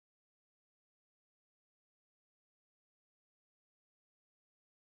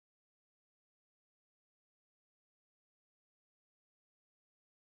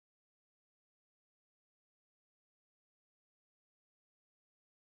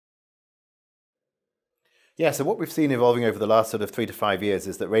Yeah, so what we've seen evolving over the last sort of 3 to 5 years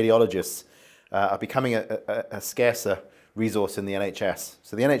is that radiologists are becoming a scarcer resource in the NHS.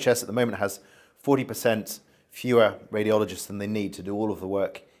 So the NHS at the moment has 40% fewer radiologists than they need to do all of the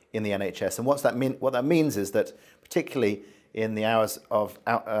work in the NHS. And what that means is that particularly in the hours of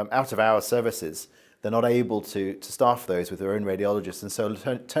out of hours services, they're not able to staff those with their own radiologists, and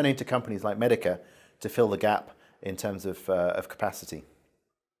so turning to companies like Medica to fill the gap in terms of capacity.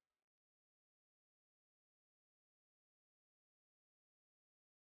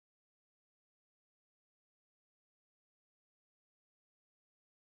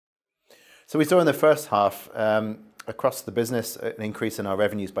 So we saw in the first half across the business an increase in our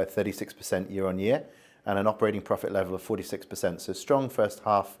revenues by 36% year on year and an operating profit level of 46%. So strong first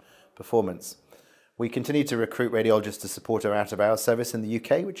half performance. We continue to recruit radiologists to support our out-of-hours service in the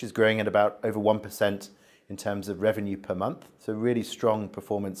UK, which is growing at about over 1% in terms of revenue per month. So really strong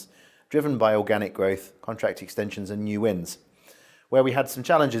performance driven by organic growth, contract extensions and new wins. Where we had some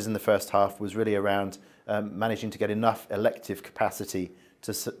challenges in the first half was really around managing to get enough elective capacity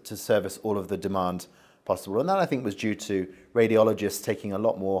to service all of the demand possible. And that, I think, was due to radiologists taking a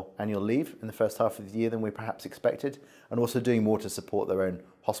lot more annual leave in the first half of the year than we perhaps expected, and also doing more to support their own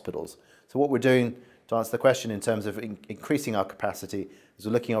hospitals. So what we're doing, to answer the question in terms of increasing our capacity, is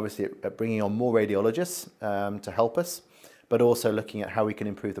we're looking obviously at bringing on more radiologists to help us, but also looking at how we can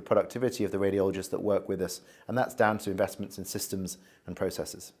improve the productivity of the radiologists that work with us. And that's down to investments in systems and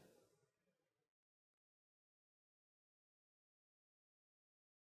processes.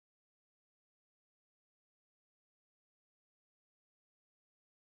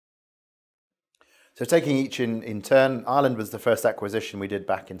 So taking each in turn, Ireland was the first acquisition we did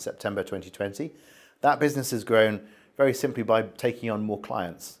back in September 2020. That business has grown very simply by taking on more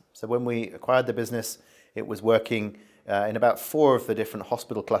clients. So when we acquired the business, it was working in about 4 of the different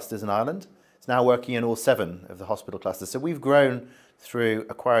hospital clusters in Ireland. It's now working in all 7 of the hospital clusters. So we've grown through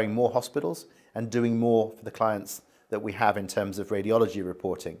acquiring more hospitals and doing more for the clients that we have in terms of radiology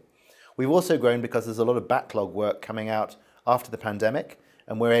reporting. We've also grown because there's a lot of backlog work coming out after the pandemic,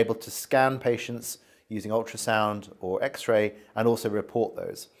 and we're able to scan patients using ultrasound or X-ray and also report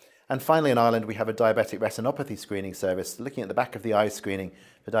those. And finally, in Ireland, we have a diabetic retinopathy screening service, looking at the back of the eye screening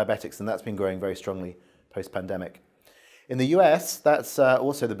for diabetics, and that's been growing very strongly post-pandemic. In the US, that's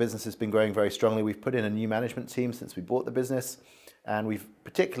also the business has been growing very strongly. We've put in a new management team since we bought the business, and we've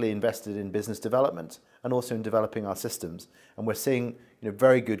particularly invested in business development and also in developing our systems. And we're seeing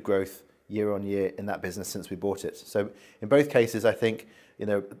very good growth year on year in that business since we bought it. So in both cases, I think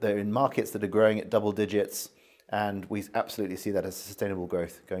they're in markets that are growing at double digits, and we absolutely see that as sustainable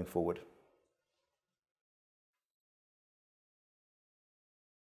growth going forward.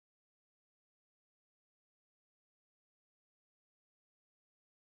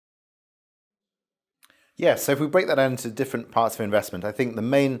 Yeah, so if we break that down into different parts of investment, I think the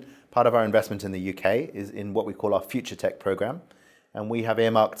main part of our investment in the UK is in what we call our Future Tech programme. And we have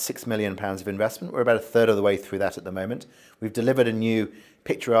earmarked £6 million of investment. We're about a third of the way through that at the moment. We've delivered a new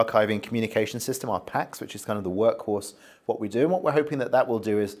picture archiving communication system, our PACS, which is kind of the workhorse of what we do. And what we're hoping that will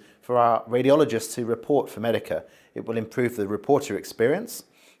do is for our radiologists who report for Medica, it will improve the reporter experience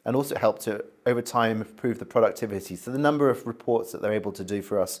and also help to, over time, improve the productivity. So the number of reports that they're able to do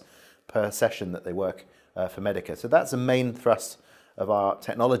for us per session that they work for Medica. So that's the main thrust of our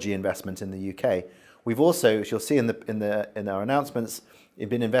technology investment in the UK. We've also, as you'll see in our announcements,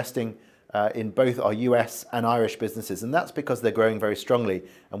 been investing in both our US and Irish businesses, and that's because they're growing very strongly.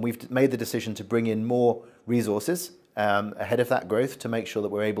 And we've made the decision to bring in more resources ahead of that growth to make sure that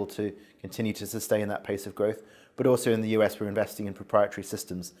we're able to continue to sustain that pace of growth. But also in the US, we're investing in proprietary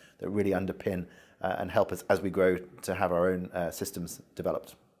systems that really underpin and help us as we grow to have our own systems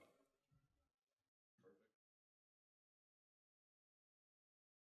developed.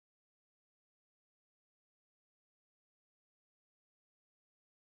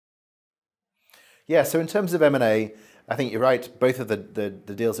 Yeah, so in terms of M&A, I think you're right. Both of the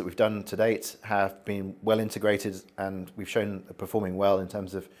deals that we've done to date have been well integrated, and we've shown performing well in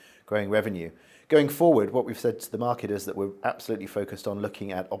terms of growing revenue. Going forward, what we've said to the market is that we're absolutely focused on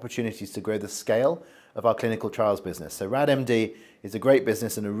looking at opportunities to grow the scale of our clinical trials business. So RadMD is a great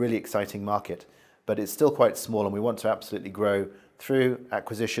business and a really exciting market, but it's still quite small, and we want to absolutely grow through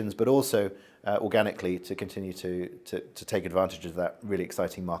acquisitions, but also organically to continue to take advantage of that really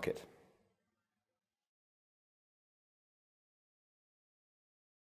exciting market.